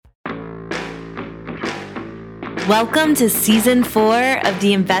Welcome to Season 4 of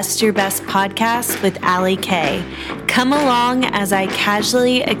the Invest Your Best podcast with Allie Kay. Come along as I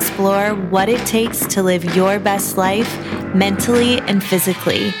casually explore what it takes to live your best life mentally and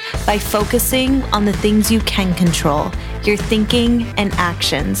physically by focusing on the things you can control, your thinking and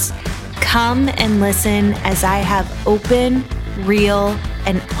actions. Come and listen as I have open, real,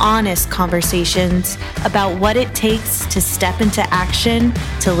 and honest conversations about what it takes to step into action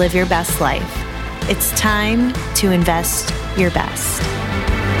to live your best life. It's time to invest your best.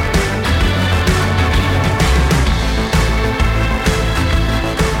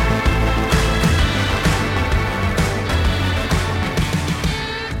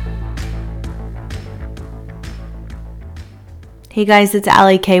 Hey guys, it's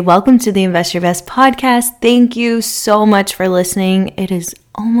Allie Kay. Welcome to the Invest Your Best podcast. Thank you so much for listening. It is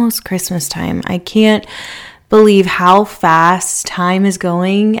almost Christmas time. I can't believe how fast time is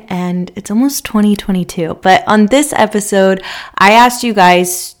going, and it's almost 2022. But on this episode, I asked you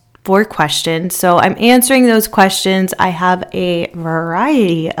guys 4 questions. So I'm answering those questions. I have a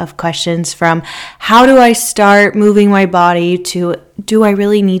variety of questions, from how do I start moving my body to do I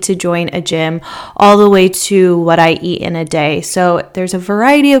really need to join a gym, all the way to what I eat in a day. So there's a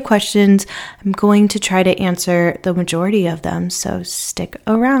variety of questions. I'm going to try to answer the majority of them. So stick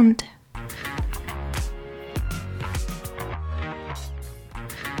around.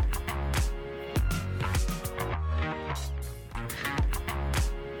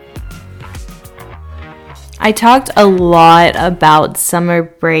 I talked a lot about summer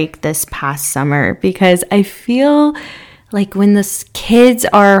break this past summer because I feel like when the kids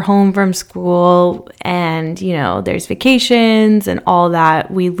are home from school and, there's vacations and all that,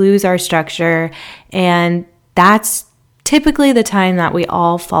 we lose our structure. And that's typically the time that we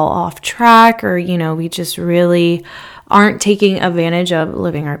all fall off track, or, we just really aren't taking advantage of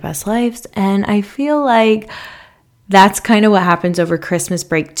living our best lives. And I feel like that's kind of what happens over Christmas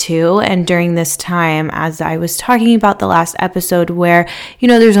break too. And during this time, as I was talking about the last episode, where,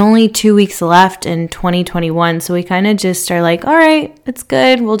 there's only 2 weeks left in 2021. So we kind of just are like, all right, it's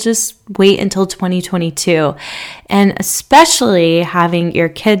good. We'll just wait until 2022. And especially having your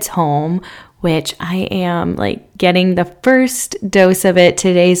kids home, which I am getting the first dose of it.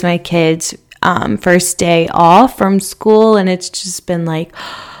 Today's my kids' first day off from school. And it's just been like,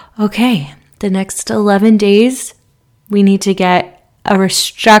 okay, the next 11 days, we need to get a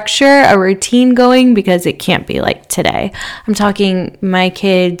structure, a routine going, because it can't be like today. I'm talking, my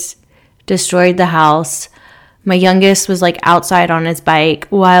kids destroyed the house. My youngest was outside on his bike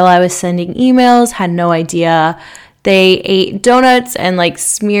while I was sending emails, had no idea. They ate donuts and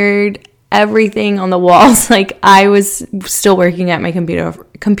smeared everything on the walls. I was still working at my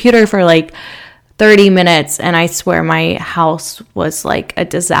computer for 30 minutes, and I swear my house was a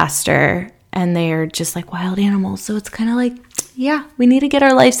disaster. And they are just like wild animals. So it's kind of we need to get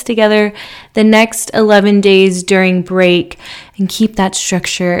our lives together the next 11 days during break and keep that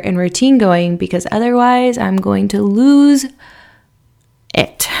structure and routine going, because otherwise I'm going to lose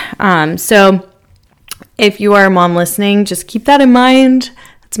it. So if you are a mom listening, just keep that in mind.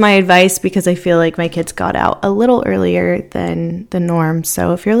 That's my advice, because I feel like my kids got out a little earlier than the norm.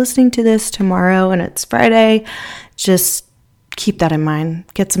 So if you're listening to this tomorrow and it's Friday, just keep that in mind.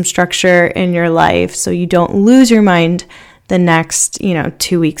 Get some structure in your life so you don't lose your mind the next,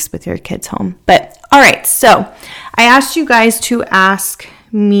 2 weeks with your kids home. But all right, so I asked you guys to ask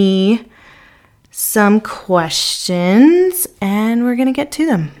me some questions, and we're going to get to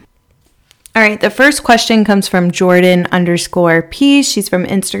them. All right, the first question comes from Jordan_P. She's from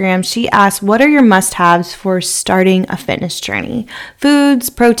Instagram. She asked, what are your must-haves for starting a fitness journey? Foods,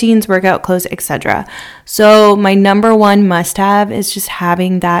 proteins, workout clothes, etc. So my number one must-have is just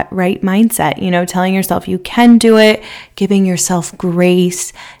having that right mindset, telling yourself you can do it, giving yourself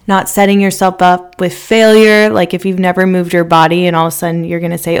grace, not setting yourself up with failure. If you've never moved your body and all of a sudden you're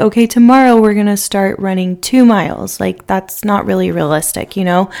going to say, okay, tomorrow we're going to start running 2 miles. That's not really realistic,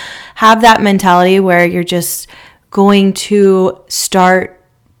 Have that mentality where you're just going to start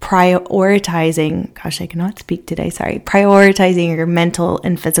prioritizing your mental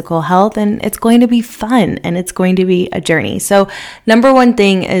and physical health, and it's going to be fun and it's going to be a journey. So number one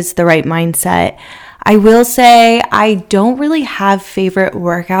thing is the right mindset. I will say I don't really have favorite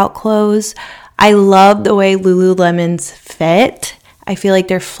workout clothes. I love the way Lululemons fit. I feel like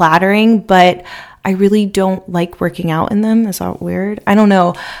they're flattering, but I really don't like working out in them. Is that weird? I don't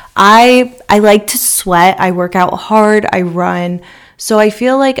know. I like to sweat. I work out hard. I run. So I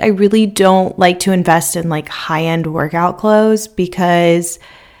feel like I really don't like to invest in high-end workout clothes, because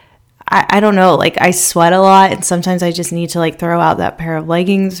I don't know, like I sweat a lot and sometimes I just need to like throw out that pair of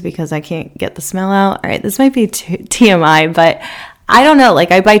leggings because I can't get the smell out. All right, this might be TMI, but I don't know.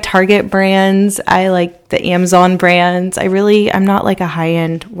 Like I buy Target brands. I like the Amazon brands. I'm not like a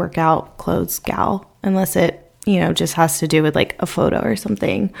high-end workout clothes gal unless it, just has to do with like a photo or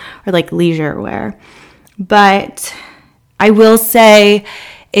something or like leisure wear. But I will say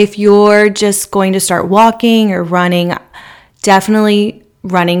if you're just going to start walking or running, definitely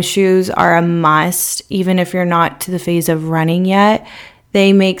running shoes are a must, even if you're not to the phase of running yet.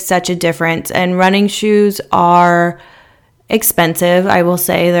 They make such a difference. And running shoes are expensive. I will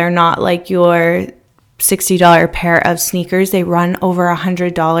say they're not like your $60 pair of sneakers. They run over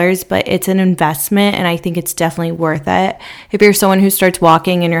 $100, but it's an investment and I think it's definitely worth it. If you're someone who starts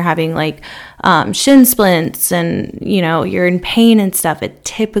walking and you're having like shin splints and you're in pain and stuff, it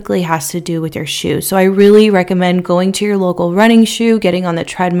typically has to do with your shoe. So I really recommend going to your local running shoe, getting on the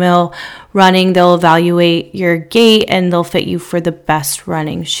treadmill, running. They'll evaluate your gait and they'll fit you for the best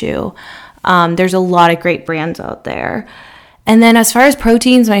running shoe. There's a lot of great brands out there. And then as far as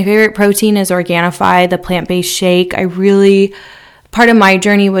proteins, my favorite protein is Organifi, the plant-based shake. Part of my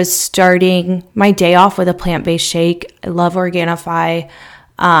journey was starting my day off with a plant-based shake. I love Organifi.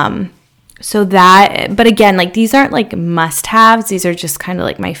 But again, like these aren't like must-haves. These are just kind of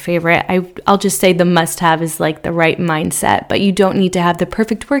like my favorite. I'll just say the must-have is like the right mindset, but you don't need to have the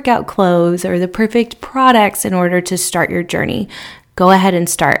perfect workout clothes or the perfect products in order to start your journey. Go ahead and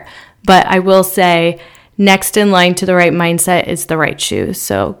start. But I will say, next in line to the right mindset is the right shoes.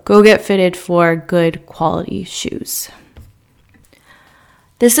 So go get fitted for good quality shoes.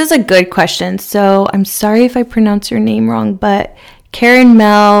 This is a good question. So I'm sorry if I pronounce your name wrong, but Karen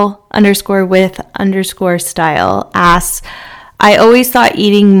Mel _with_style asks, I always thought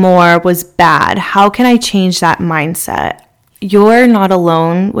eating more was bad. How can I change that mindset? You're not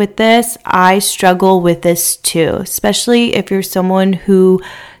alone with this. I struggle with this too, especially if you're someone who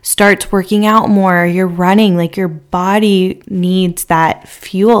starts working out more, you're running, like your body needs that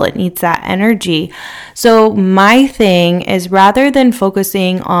fuel, it needs that energy. So my thing is rather than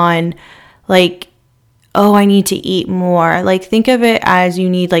focusing on like, oh, I need to eat more, like think of it as you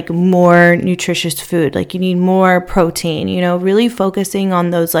need like more nutritious food, like you need more protein, really focusing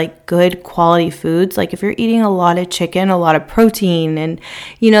on those like good quality foods. Like if you're eating a lot of chicken, a lot of protein, and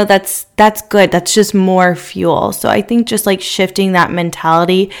that's good. That's just more fuel. So I think just like shifting that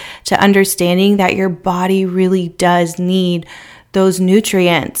mentality to understanding that your body really does need those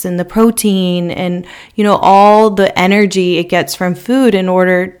nutrients and the protein and, all the energy it gets from food in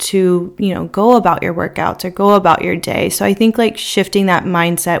order to, go about your workouts or go about your day. So I think like shifting that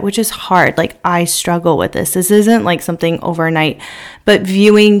mindset, which is hard, like I struggle with this. This isn't like something overnight, but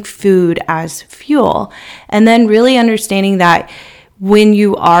viewing food as fuel and then really understanding that when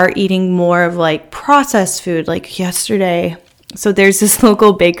you are eating more of like processed food, like yesterday, so there's this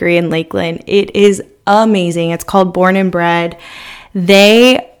local bakery in Lakeland. It is amazing. It's called Born and Bred.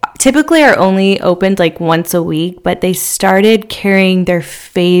 They typically are only opened like once a week, but they started carrying their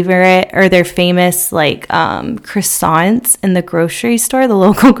famous like croissants in the grocery store, the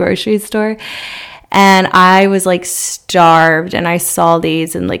local grocery store. And I was like starved and I saw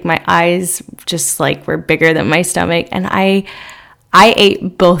these and like my eyes just like were bigger than my stomach. And I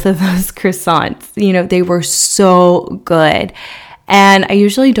ate both of those croissants. They were so good. And I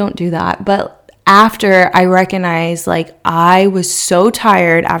usually don't do that. But after I recognized, like, I was so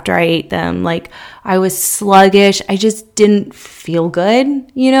tired after I ate them. Like, I was sluggish. I just didn't feel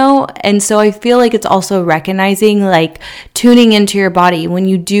good, And so I feel like it's also recognizing, like, tuning into your body when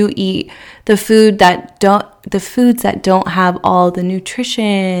you do eat the foods that don't have all the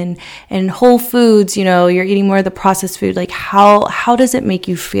nutrition and whole foods, you're eating more of the processed food, like how does it make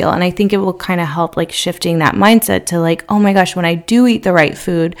you feel? And I think it will kind of help like shifting that mindset to like, oh my gosh, when I do eat the right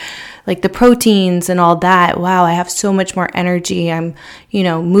food, like the proteins and all that, wow, I have so much more energy. I'm,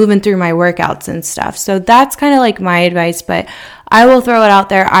 moving through my workouts and stuff. So that's kind of like my advice, but I will throw it out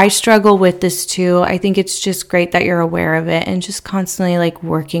there. I struggle with this too. I think it's just great that you're aware of it and just constantly like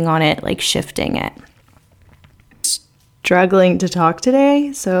working on it, like shifting it. Struggling to talk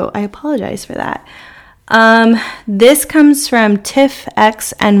today, so I apologize for that. This comes from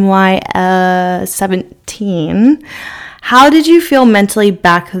TiffXNY17. How did you feel mentally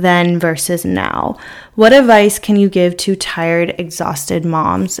back then versus now? What advice can you give to tired, exhausted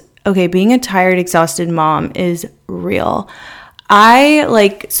moms? Okay, being a tired, exhausted mom is real. I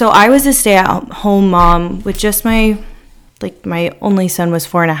was a stay-at-home mom with just my like my only son was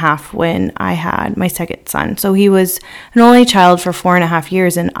 4.5 when I had my second son. So he was an only child for 4.5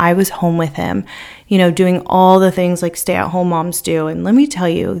 years, and I was home with him, doing all the things like stay-at-home moms do. And let me tell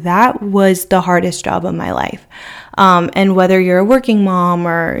you, that was the hardest job of my life. And whether you're a working mom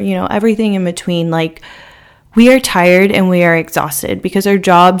or, everything in between, like, we are tired and we are exhausted because our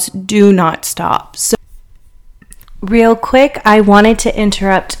jobs do not stop. So real quick, I wanted to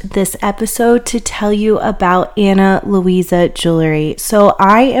interrupt this episode to tell you about Ana Luisa Jewelry. So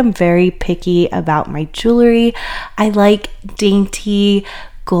I am very picky about my jewelry. I like dainty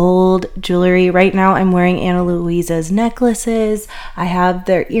gold jewelry. Right now I'm wearing Ana Luisa's necklaces. I have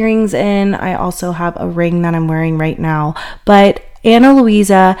their earrings in. I also have a ring that I'm wearing right now. But Ana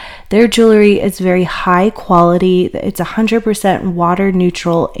Luisa, their jewelry is very high quality. It's 100% water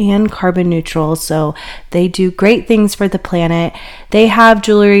neutral and carbon neutral, so they do great things for the planet. They have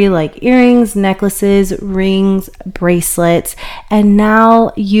jewelry like earrings, necklaces, rings, bracelets, and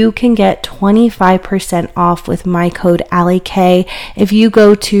now you can get 25% off with my code AllieK if you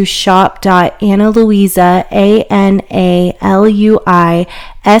go to shop.analuisa,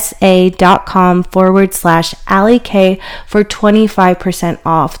 analuisa.com/AllieK for 25%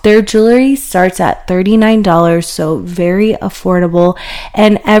 off. Their jewelry starts at $39, so very affordable.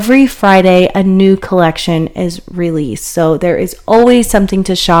 And every Friday, a new collection is released. So there is always something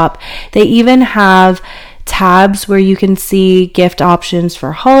to shop. They even have tabs where you can see gift options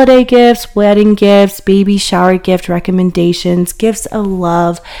for holiday gifts, wedding gifts, baby shower gift recommendations, gifts of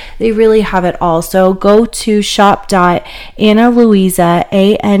love. They really have it all. So go to shop.analuisa,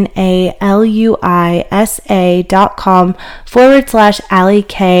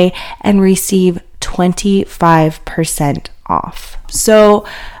 analuisa.com/AllieK and receive 25% off. So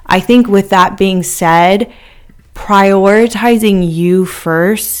I think with that being said, prioritizing you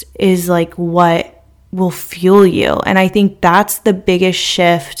first is like what will fuel you. And I think that's the biggest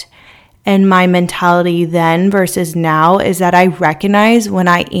shift in my mentality then versus now, is that I recognize when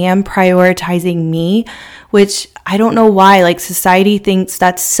I am prioritizing me, which I don't know why, like society thinks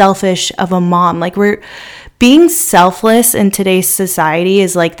that's selfish of a mom. Like we're being selfless in today's society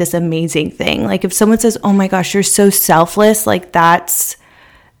is like this amazing thing. Like if someone says, "Oh my gosh, you're so selfless," like that's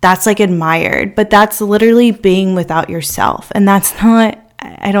like admired, but that's literally being without yourself. And that's not,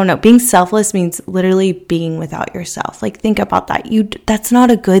 I don't know, being selfless means literally being without yourself. Like think about that. That's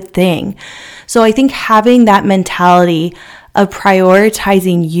not a good thing. So I think having that mentality of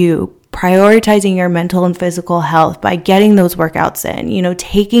prioritizing you, prioritizing your mental and physical health by getting those workouts in,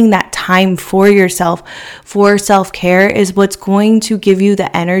 taking that time for yourself, for self-care is what's going to give you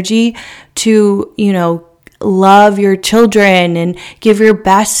the energy to, love your children and give your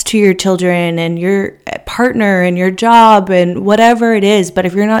best to your children and your partner and your job and whatever it is. But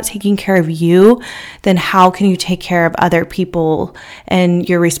if you're not taking care of you, then how can you take care of other people and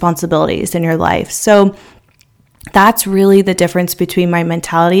your responsibilities in your life? So that's really the difference between my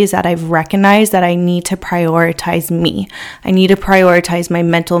mentality, is that I've recognized that I need to prioritize me. I need to prioritize my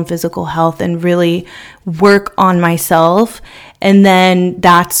mental and physical health and really work on myself. And then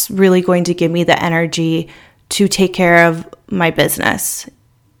that's really going to give me the energy to take care of my business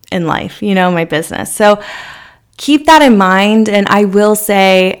in life, my business. So keep that in mind. And I will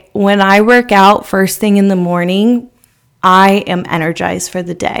say, when I work out first thing in the morning, I am energized for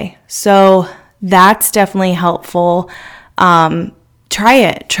the day. So that's definitely helpful. Try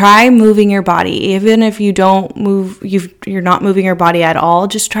it. Try moving your body. Even if you don't move, you're not moving your body at all,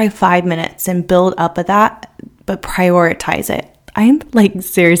 just try 5 minutes and build up at that, but prioritize it. I'm like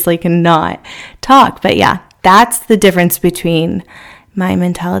seriously cannot talk, but yeah, that's the difference between my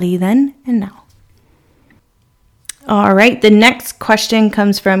mentality then and now. All right, the next question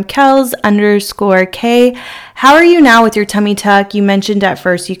comes from Kels_K. How are you now with your tummy tuck? You mentioned at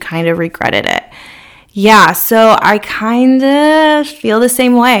first you kind of regretted it. Yeah, so I kind of feel the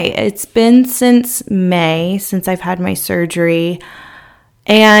same way. It's been since May, since I've had my surgery.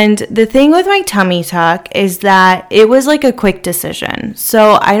 And the thing with my tummy tuck is that it was like a quick decision.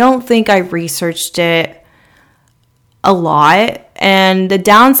 So I don't think I researched it a lot. And the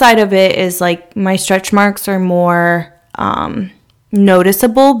downside of it is like my stretch marks are more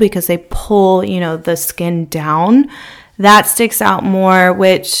noticeable because they pull, the skin down. That sticks out more,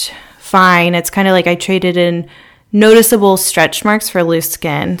 which fine. It's kind of like I traded in noticeable stretch marks for loose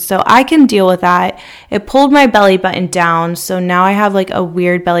skin. So I can deal with that. It pulled my belly button down. So now I have like a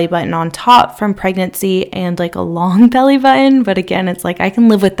weird belly button on top from pregnancy and like a long belly button. But again, it's like I can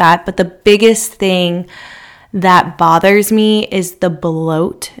live with that. But the biggest thing that bothers me is the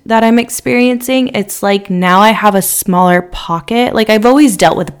bloat that I'm experiencing. It's like now I have a smaller pocket. Like I've always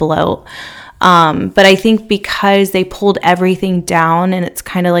dealt with bloat. But I think because they pulled everything down and it's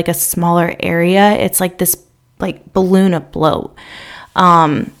kind of like a smaller area, it's like this like balloon of bloat.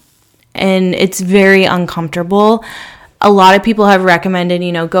 And it's very uncomfortable. A lot of people have recommended,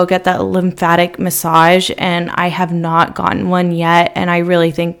 go get that lymphatic massage, and I have not gotten one yet. And I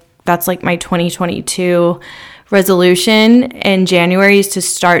really think that's like my 2022 resolution in January, is to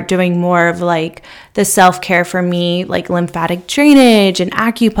start doing more of like the self-care for me, like lymphatic drainage and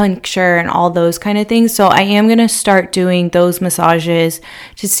acupuncture and all those kind of things. So I am going to start doing those massages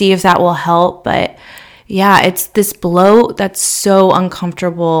to see if that will help. But yeah, it's this bloat that's so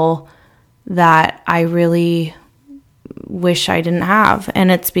uncomfortable that I really wish I didn't have.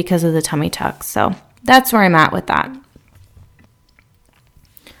 And it's because of the tummy tuck. So that's where I'm at with that.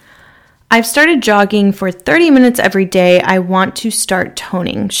 I've started jogging for 30 minutes every day. I want to start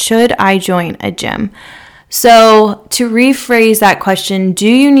toning. Should I join a gym? So to rephrase that question, do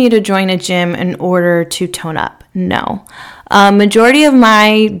you need to join a gym in order to tone up? No. Majority of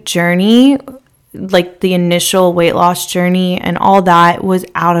my journey, like the initial weight loss journey and all that, was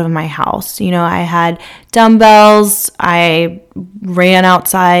out of my house. I had dumbbells, I ran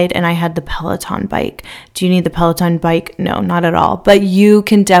outside, and I had the Peloton bike. Do you need the Peloton bike? No, not at all. But you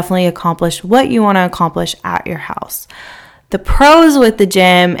can definitely accomplish what you want to accomplish at your house. The pros with the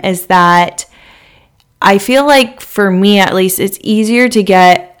gym is that I feel like, for me at least, it's easier to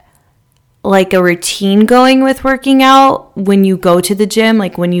get like a routine going with working out when you go to the gym,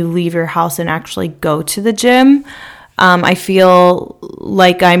 like when you leave your house and actually go to the gym. I feel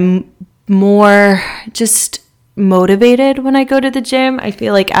like I'm more just motivated when I go to the gym. I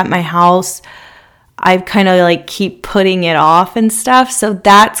feel like at my house, I kind of like keep putting it off and stuff. So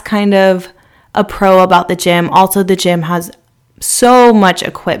that's kind of a pro about the gym. Also, the gym has so much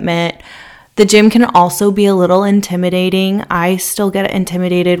equipment. The gym can also be a little intimidating. I still get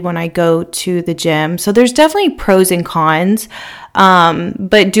intimidated when I go to the gym. So there's definitely pros and cons.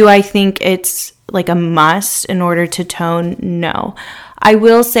 But do I think it's like a must in order to tone? No. I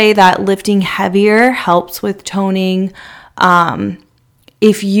will say that lifting heavier helps with toning.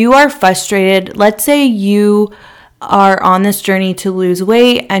 If you are frustrated, let's say you are on this journey to lose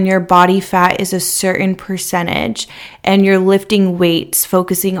weight and your body fat is a certain percentage and you're lifting weights,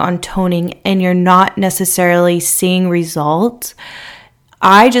 focusing on toning, and you're not necessarily seeing results.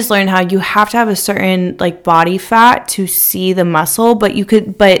 I just learned how you have to have a certain like body fat to see the muscle, but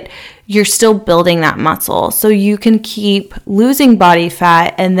you're still building that muscle. So you can keep losing body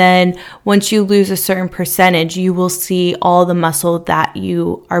fat, and then once you lose a certain percentage, you will see all the muscle that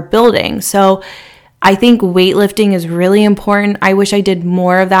you are building. So I think weightlifting is really important. I wish I did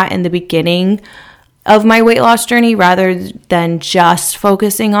more of that in the beginning of my weight loss journey rather than just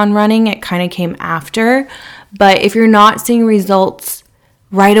focusing on running. It kind of came after. But if you're not seeing results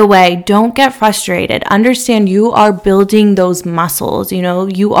right away, don't get frustrated. Understand you are building those muscles.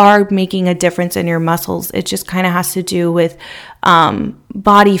 You are making a difference in your muscles. It just kind of has to do with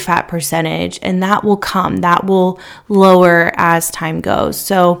body fat percentage, and that will come. That will lower as time goes.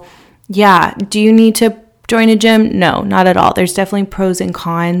 So yeah, do you need to join a gym? No, not at all. There's definitely pros and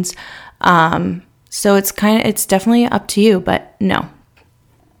cons. So it's definitely up to you, but no.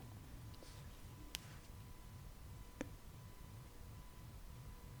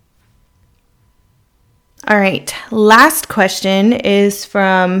 All right, last question is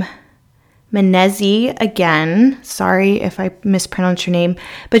from Menezi again. Sorry if I mispronounced your name,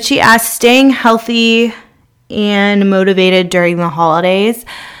 but she asked, staying healthy and motivated during the holidays.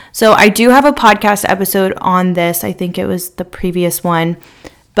 So I do have a podcast episode on this. I think it was the previous one.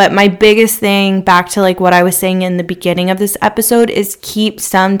 But my biggest thing, back to like what I was saying in the beginning of this episode, is keep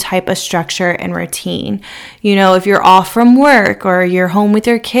some type of structure and routine. If you're off from work or you're home with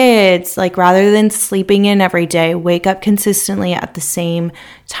your kids, like rather than sleeping in every day, wake up consistently at the same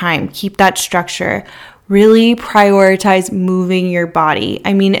time. Keep that structure. Really prioritize moving your body.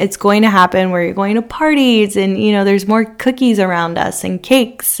 I mean, it's going to happen where you're going to parties and, there's more cookies around us and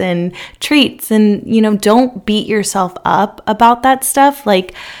cakes and treats, and, don't beat yourself up about that stuff.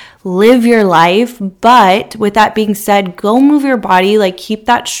 Like, live your life. But with that being said, go move your body, like keep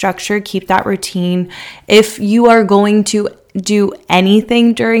that structure, keep that routine. If you are going to do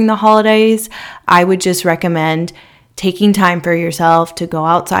anything during the holidays, I would just recommend taking time for yourself to go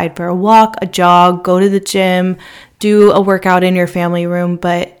outside for a walk, a jog, go to the gym, do a workout in your family room,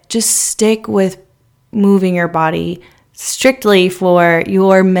 but just stick with moving your body strictly for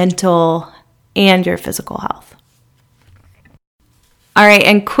your mental and your physical health. All right,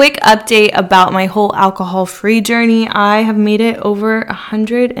 and quick update about my whole alcohol-free journey. I have made it over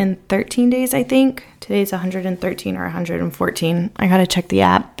 113 days, I think. Today's 113 or 114. I gotta check the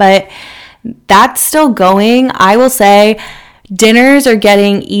app, but that's still going. I will say dinners are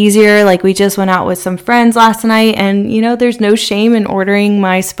getting easier. Like we just went out with some friends last night, and there's no shame in ordering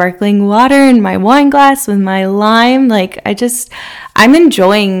my sparkling water and my wine glass with my lime. Like I'm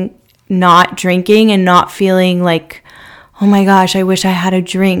enjoying not drinking and not feeling like, oh my gosh, I wish I had a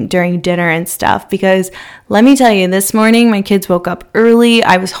drink during dinner and stuff. Because let me tell you, this morning my kids woke up early.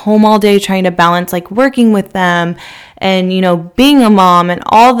 I was home all day trying to balance like working with them and, being a mom and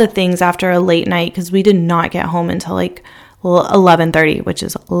all the things after a late night, because we did not get home until like 11:30, which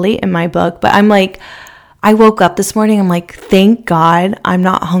is late in my book. But I woke up this morning, I'm like, thank God I'm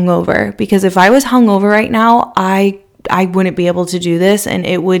not hungover, because if I was hungover right now, I wouldn't be able to do this, and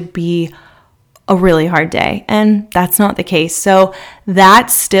it would be a really hard day, and that's not the case. So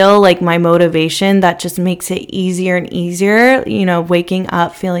that's still like my motivation that just makes it easier and easier, waking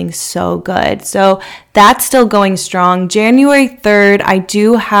up feeling so good. So that's still going strong. January 3rd, I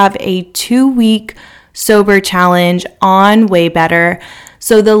do have a 2-week sober challenge on Way Better.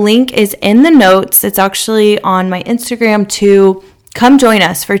 So the link is in the notes. It's actually on my Instagram too. Come join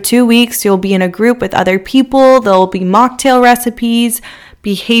us for 2 weeks. You'll be in a group with other people. There'll be mocktail recipes,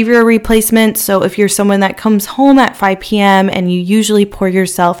 behavior replacement. So if you're someone that comes home at 5 p.m. and you usually pour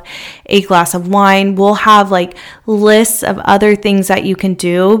yourself a glass of wine, we'll have like lists of other things that you can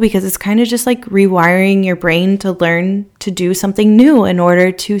do, because it's kind of just like rewiring your brain to learn to do something new in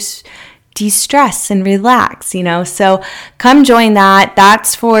order to de-stress and relax, so come join that.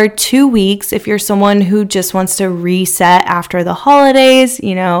 That's for 2 weeks. If you're someone who just wants to reset after the holidays,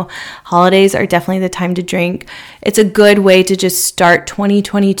 holidays are definitely the time to drink. It's a good way to just start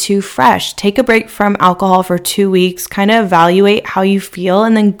 2022 fresh. Take a break from alcohol for 2 weeks, kind of evaluate how you feel,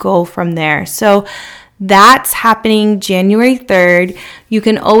 and then go from there. So that's happening January 3rd. You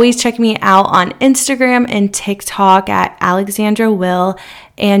can always check me out on Instagram and TikTok at Alexandra Will.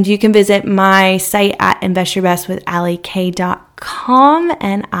 And you can visit my site at investyourbestwithallek.com.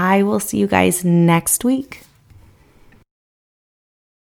 And I will see you guys next week.